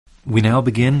We now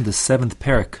begin the seventh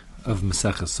parak of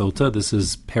Maseches Sotah. This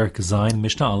is Parak Zayin,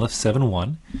 Mishnah Aleph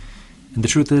 7.1. And the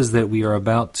truth is that we are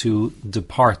about to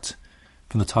depart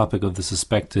from the topic of the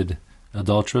suspected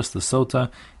adulteress, the Sotah,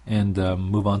 and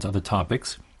move on to other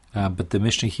topics. But the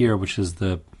Mishnah here, which is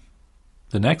the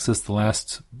nexus, the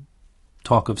last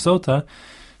talk of Sotah,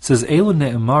 says, Elu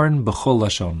ne'emarin b'chol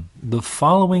lashon. The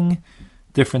following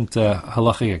different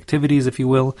halachic activities, if you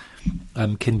will,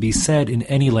 can be said in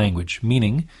any language,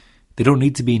 meaning they don't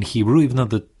need to be in Hebrew, even though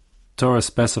the Torah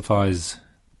specifies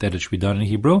that it should be done in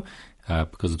Hebrew,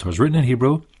 because the Torah is written in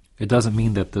Hebrew. It doesn't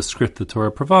mean that the script the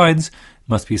Torah provides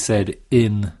must be said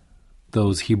in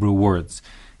those Hebrew words.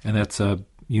 And that's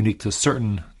unique to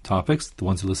certain topics, the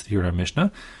ones listed here in our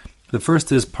Mishnah. The first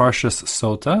is Parshas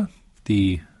Sotah,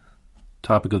 the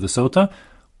topic of the Sotah.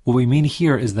 What we mean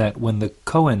here is that when the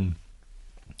Kohen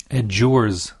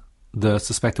adjures the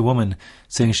suspected woman,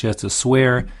 saying she has to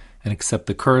swear and accept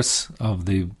the curse of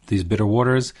these bitter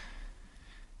waters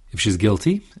if she's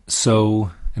guilty.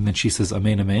 So, and then she says,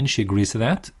 Amen, Amen, she agrees to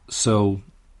that. So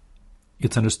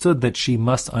it's understood that she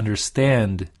must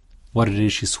understand what it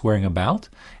is she's swearing about,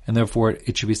 and therefore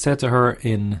it should be said to her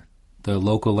in the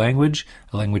local language,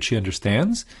 a language she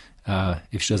understands,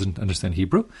 if she doesn't understand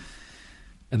Hebrew.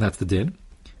 And that's the din.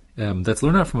 That's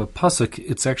learned out from a pasuk.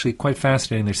 It's actually quite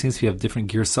fascinating. There seems to be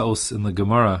different girsaos in the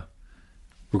Gemara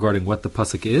regarding what the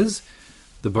pasuk is.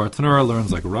 The Bartanura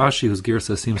learns like Rashi, whose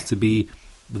girsa seems to be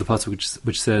the pasuk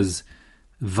which says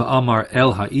Va'amar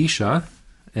el ha'isha,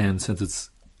 and since it's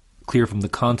clear from the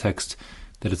context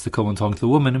that it's the Kohen talking to the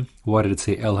woman, why did it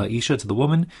say el ha'isha to the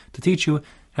woman? To teach you, it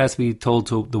has to be told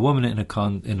to the woman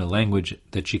in a language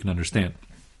that she can understand.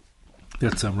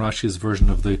 That's Rashi's version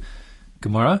of the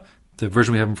Gemara. The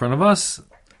version we have in front of us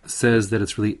says that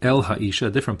it's really El Ha'isha,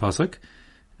 a different pasuk.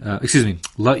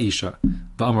 La'isha.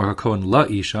 Ba'amar HaKohen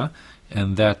La'isha.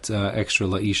 And that extra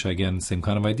La'isha, again, same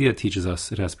kind of idea, teaches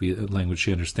us it has to be a language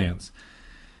she understands.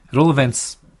 At all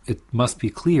events, it must be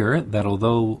clear that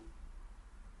although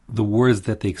the words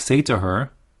that they say to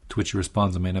her, to which she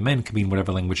responds Amen, Amen, can mean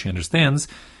whatever language she understands,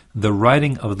 the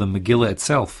writing of the Megillah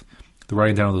itself, the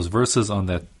writing down of those verses on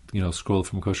that scroll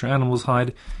from kosher animal's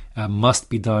hide, must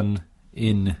be done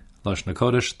in Lashon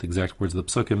HaKodesh, the exact words of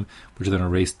the psukim, which are then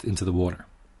erased into the water.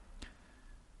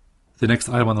 The next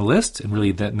item on the list, and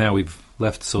really that now we've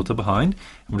left Sotah behind,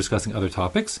 and we're discussing other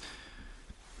topics.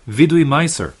 Vidui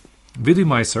Meiser. Vidui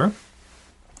Meiser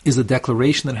is a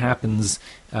declaration that happens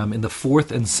in the 4th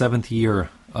and 7th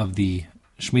year of the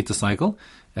Shemitah cycle,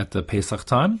 at the Pesach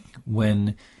time,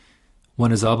 when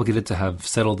one is obligated to have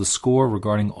settled the score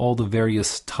regarding all the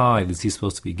various tithes he's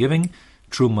supposed to be giving,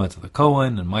 Truma to the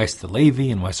Kohen, and Meiser to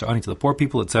Levi, and Meiser Ani to the poor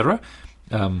people, etc.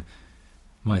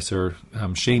 Meiser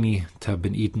Sheni to have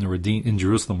been eaten or redeemed in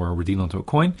Jerusalem or redeemed onto a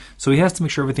coin. So he has to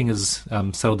make sure everything is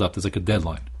settled up. There's like a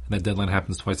deadline. And that deadline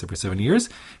happens twice every 7 years.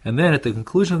 And then at the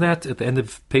conclusion of that, at the end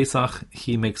of Pesach,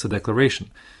 he makes a declaration.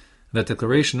 And that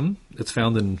declaration, it's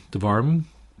found in Devarim,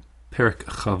 Perik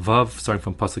Chavav, starting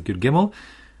from Pasuk Yud Gimel.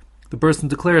 The person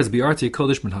declares, Bi'arti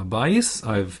Kodesh min habayis,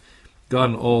 I've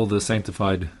gotten all the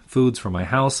sanctified foods from my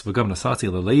house, V'gam nasati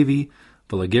leLevi,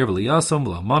 V'lager v'liyasom,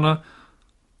 V'lamana.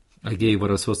 I gave what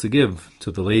I was supposed to give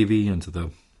to the Levi and to the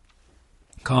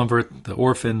convert, the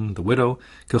orphan, the widow.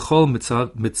 Kechol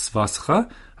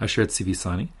mitzvascha asher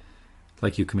tzivisani,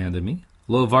 like you commanded me.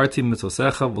 Lo varti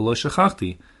mitzosecha v'lo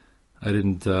shechachti. I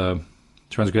didn't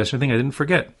transgress anything, I didn't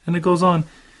forget. And it goes on.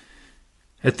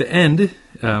 At the end,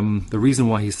 the reason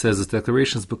why he says this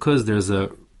declaration is because there's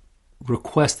a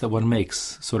request that one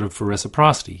makes, sort of for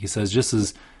reciprocity. He says, just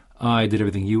as I did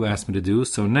everything you asked me to do,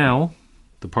 so now,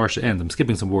 the parsha ends. I'm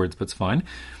skipping some words, but it's fine.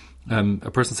 A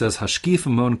person says, Hashkif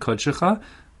mon kodshecha,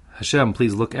 Hashem,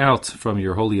 please look out from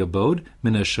your holy abode,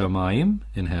 min shamayim,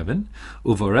 in heaven,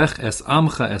 uvarech es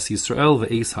amcha es Yisrael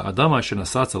ve'es ha'adam asher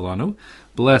nasatza lanu,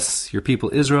 bless your people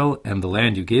Israel and the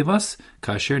land you gave us,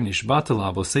 kasher nishbata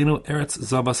la'avosenu eretz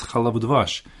zabas chalav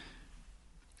udvash,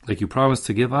 like you promised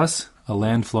to give us a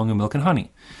land flowing with milk and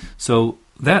honey. So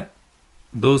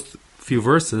those few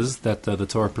verses that the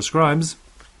Torah prescribes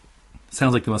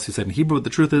sounds like they must be said in Hebrew, but the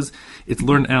truth is, it's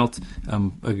learned out a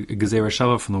Gezerah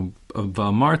Shava from the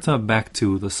Va'amarta back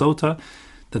to the Sotah,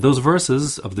 that those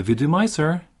verses of the Vidui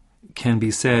Meiser can be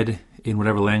said in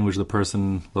whatever language the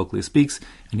person locally speaks,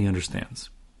 and he understands.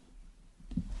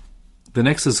 The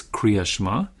next is Kriya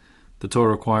Shema. The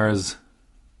Torah requires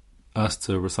us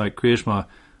to recite Kriya Shema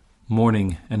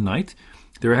morning and night.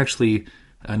 There are actually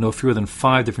no fewer than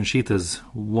 5 different shitas.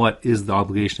 What is the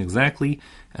obligation exactly,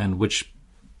 and which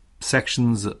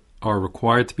sections are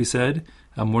required to be said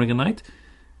morning and night.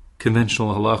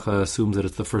 conventional halacha assumes that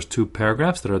it's the first two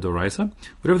paragraphs that are doraisa.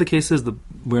 Whatever the case is,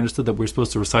 we understood that we're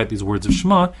supposed to recite these words of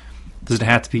Shema. Does it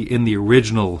have to be in the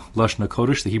original Lashon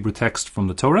HaKodesh, the Hebrew text from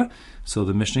the Torah? So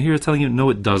the Mishnah here is telling you, no,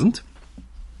 it doesn't.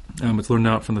 It's learned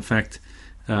out from the fact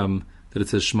that it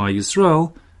says Shema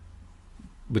Yisrael,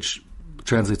 which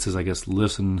translates as, I guess,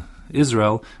 listen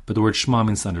Israel, but the word Shema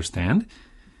means to understand.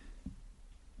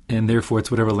 And therefore,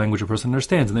 it's whatever language a person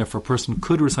understands. And therefore, a person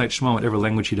could recite Shema in whatever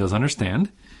language he does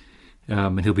understand,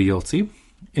 and he'll be Yotzi.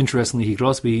 Interestingly, he could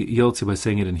also be Yotzi by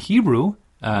saying it in Hebrew,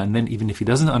 and then even if he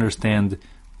doesn't understand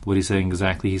what he's saying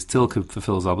exactly, he still could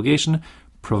fulfill his obligation,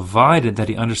 provided that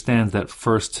he understands that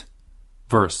first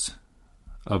verse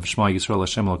of Shema Yisrael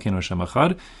Hashem Elokeinu Hashem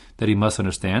Echad, that he must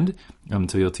understand to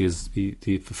Yotzi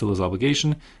to fulfill his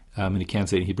obligation, and he can't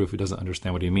say it in Hebrew if he doesn't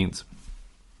understand what he means.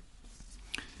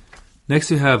 Next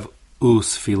you have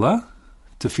Usfila.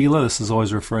 Tefillah, this is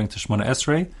always referring to Shemona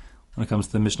Esrei when it comes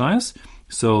to the Mishnayos.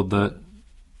 So the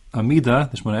Amida,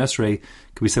 the Shemona Esrei,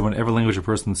 can be said whatever language a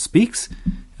person speaks,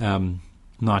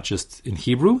 not just in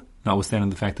Hebrew,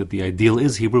 notwithstanding the fact that the ideal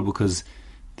is Hebrew, because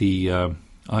the Anshe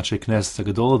Knesset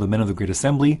Gadola, the men of the Great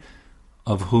Assembly,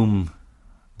 of whom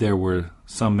there were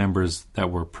some members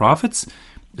that were prophets,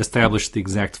 established the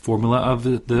exact formula of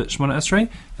the Shemona Esrei,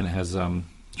 and it has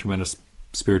tremendous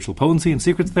spiritual potency and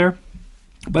secrets there.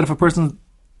 But if a person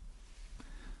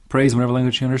prays in whatever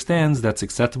language he understands, that's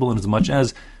acceptable, in as much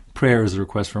as prayer is a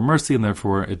request for mercy, and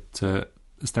therefore it's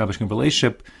establishing a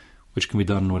relationship which can be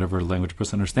done in whatever language a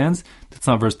person understands. It's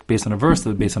not based on a verse,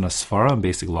 it's based on a svara and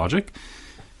basic logic.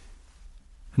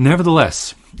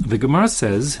 Nevertheless, the Gemara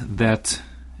says that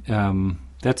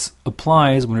that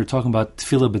applies when we're talking about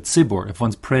tefillah b'tzibur, if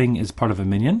one's praying as part of a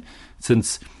minyan,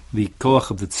 since the koach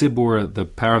of the tzibur, the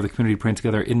power of the community praying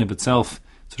together in and of itself,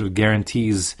 sort of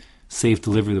guarantees safe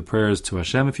delivery of the prayers to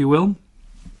Hashem, if you will.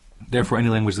 Therefore, any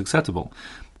language is acceptable.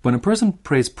 When a person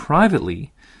prays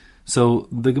privately, so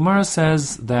the Gemara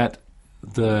says that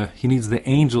he needs the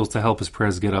angels to help his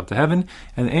prayers get up to heaven,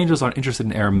 and the angels aren't interested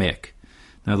in Aramaic.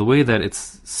 Now, the way that it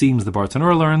seems the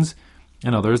Bartanura learns,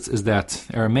 and others, is that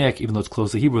Aramaic, even though it's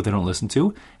close to Hebrew, they don't listen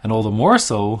to, and all the more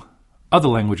so, other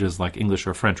languages like English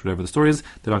or French, whatever the story is,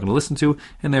 they're not going to listen to,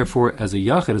 and therefore, as a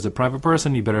yachid, as a private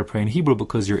person, you better pray in Hebrew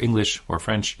because your English or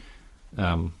French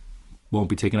won't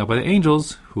be taken up by the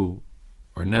angels, who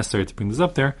are necessary to bring this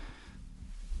up there,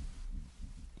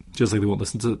 just like they won't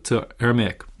listen to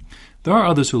Aramaic. There are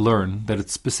others who learn that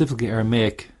it's specifically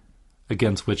Aramaic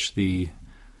against which the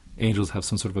angels have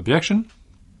some sort of objection,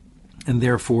 and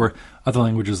therefore other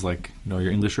languages like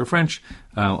your English or French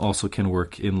also can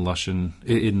work in Lashon,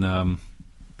 in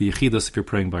B'Yechidus if you're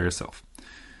praying by yourself.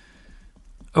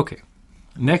 Okay,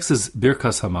 next is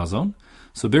Birkas Hamazon.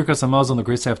 So Birkas Hamazon, the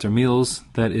grace after meals,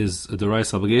 that is a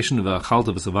deraisa obligation of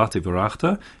V'achalta v'savati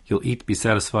v'rachta. You'll eat, be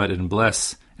satisfied, and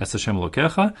bless Es Hashem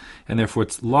Elokecha, and therefore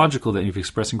it's logical that if you're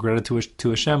expressing gratitude to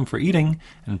Hashem for eating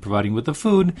and providing with the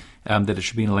food, that it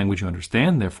should be in a language you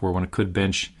understand. Therefore, one could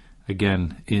bench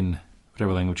again in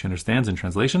whatever language he understands in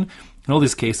translation. In all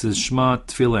these cases, Shema,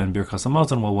 Tefillah, and Birkas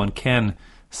Hamazon, while one can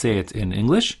say it in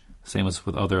English, same as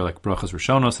with other like Brachas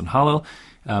Rishonos and Hallel,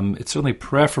 it's certainly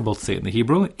preferable to say it in the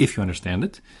Hebrew if you understand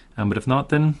it. But if not,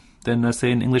 then say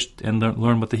it in English and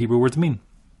learn what the Hebrew words mean.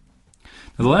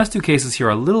 Now, the last two cases here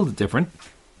are a little bit different.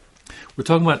 We're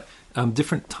talking about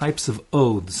different types of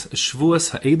oaths,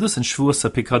 Shvuas Ha'edus and Shvuas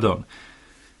Ha'pikadon.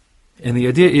 And the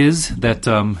idea is that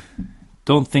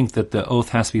don't think that the oath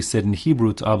has to be said in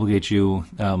Hebrew to obligate you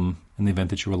in the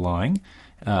event that you were lying.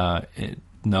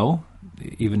 No,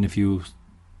 even if you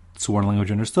swore in a language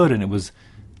you understood and it was,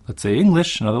 let's say,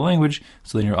 English, another language,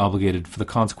 so then you're obligated for the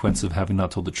consequence of having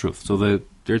not told the truth. So there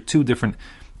are two different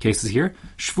cases here.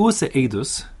 Shvuas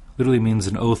Ha'edus literally means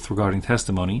an oath regarding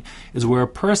testimony, is where a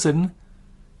person,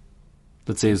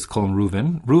 let's say, is called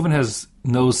Reuven. Reuven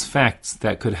knows facts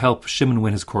that could help Shimon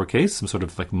win his court case, some sort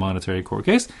of like monetary court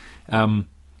case, and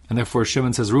therefore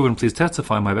Shimon says, Reuven, please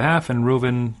testify on my behalf, and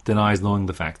Reuven denies knowing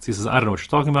the facts. He says, I don't know what you're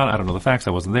talking about, I don't know the facts,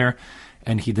 I wasn't there,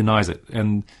 and he denies it.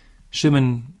 And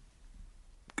Shimon,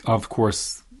 of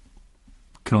course,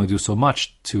 can only do so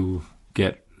much to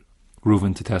get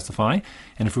Reuven to testify,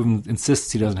 and if Reuven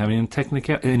insists he doesn't have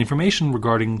any information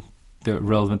regarding the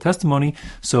relevant testimony,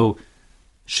 so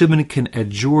Shimon can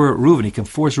adjure Reuven, he can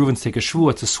force Reuven to take a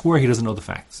shvuah to swear he doesn't know the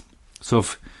facts. So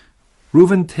if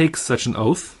Reuven takes such an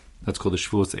oath, that's called the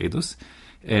Shvuas Edus,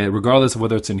 regardless of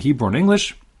whether it's in Hebrew or in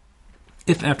English,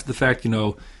 if after the fact,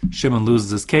 Shimon loses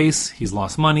his case, he's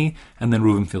lost money, and then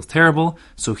Reuven feels terrible,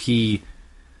 so he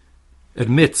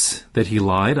admits that he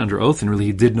lied under oath and really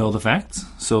he did know the facts.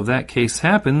 So if that case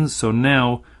happens, so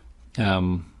now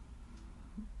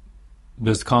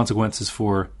there's consequences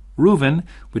for Reuven,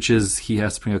 which is he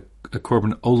has to bring a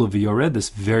korban olav v'yored, this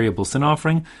variable sin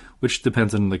offering, which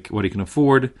depends on what he can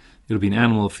afford. It'll be an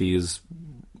animal if he is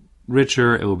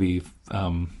richer. It will be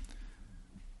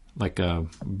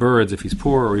birds if he's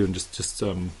poor, or even just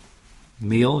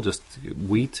meal, just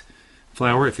wheat,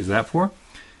 flour if he's that poor.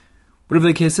 Whatever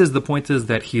the case is, the point is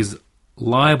that he's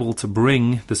liable to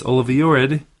bring this olav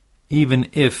v'yored even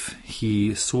if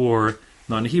he swore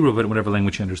not in Hebrew but in whatever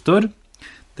language he understood.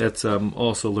 That's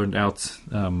also learned out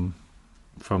from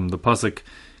the pasuk,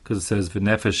 because it says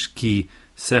v'nefesh ki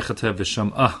sechata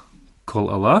v'sham'ah kol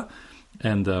Allah,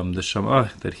 and the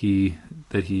sham'ah that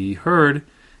he heard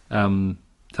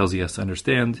tells he has to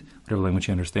understand whatever language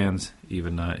he understands,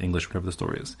 even English, whatever the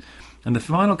story is. And the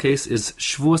final case is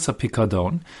shvuas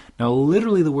hapikadon. Now,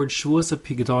 literally, the word shvuas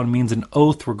hapikadon means an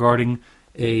oath regarding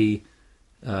a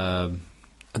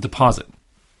deposit.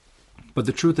 But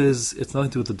the truth is, it's nothing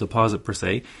to do with the deposit per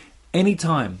se. Any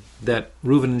time that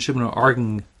Reuven and Shimon are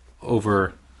arguing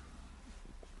over,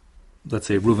 let's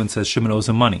say Reuven says Shimon owes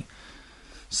him money,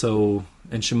 and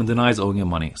Shimon denies owing him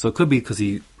money. So it could be because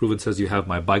Reuven says, you have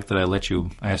my bike that I asked you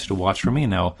to watch for me,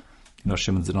 and now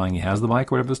Shimon's denying he has the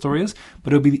bike, or whatever the story is.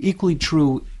 But it would be equally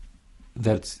true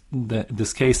that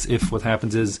this case if what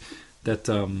happens is that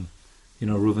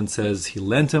Reuven says he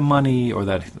lent him money, or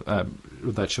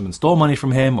that Shimon stole money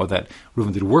from him, or that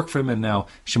Reuven did work for him and now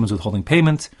Shimon's withholding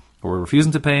payment or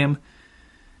refusing to pay him.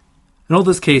 In all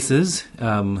those cases,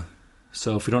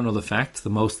 so if we don't know the fact, the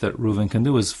most that Reuven can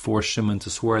do is force Shimon to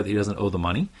swear that he doesn't owe the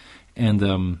money,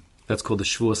 and that's called the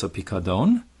shvuas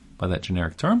hapikadon, by that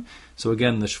generic term. So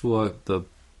again, the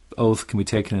oath can be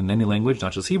taken in any language,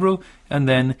 not just Hebrew, and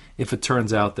then if it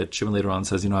turns out that Shimon later on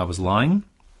says, I was lying,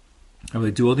 I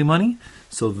really do owe the money,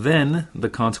 so then the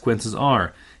consequences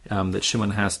are that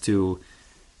Shimon has to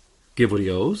give what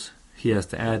he owes. He has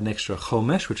to add an extra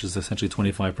chomesh, which is essentially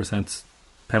 25%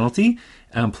 penalty,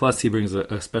 and plus he brings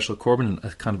a special korban, a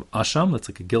kind of asham, that's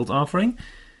like a guilt offering.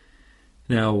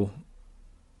 Now,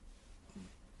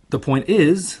 the point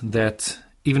is that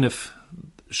even if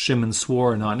Shimon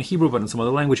swore not in Hebrew but in some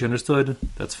other language he understood,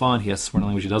 that's fine. He has to swear in a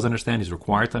language he does understand. He's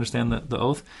required to understand the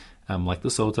oath, like the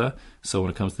Sotah. So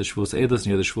when it comes to the Shvuas Eidos,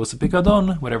 near the Shvuas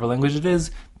Pikadon, whatever language it is,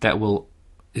 that will,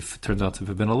 if it turns out to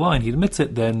have been a lie and he admits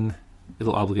it, then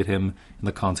it'll obligate him in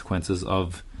the consequences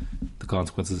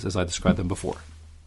as I described them before.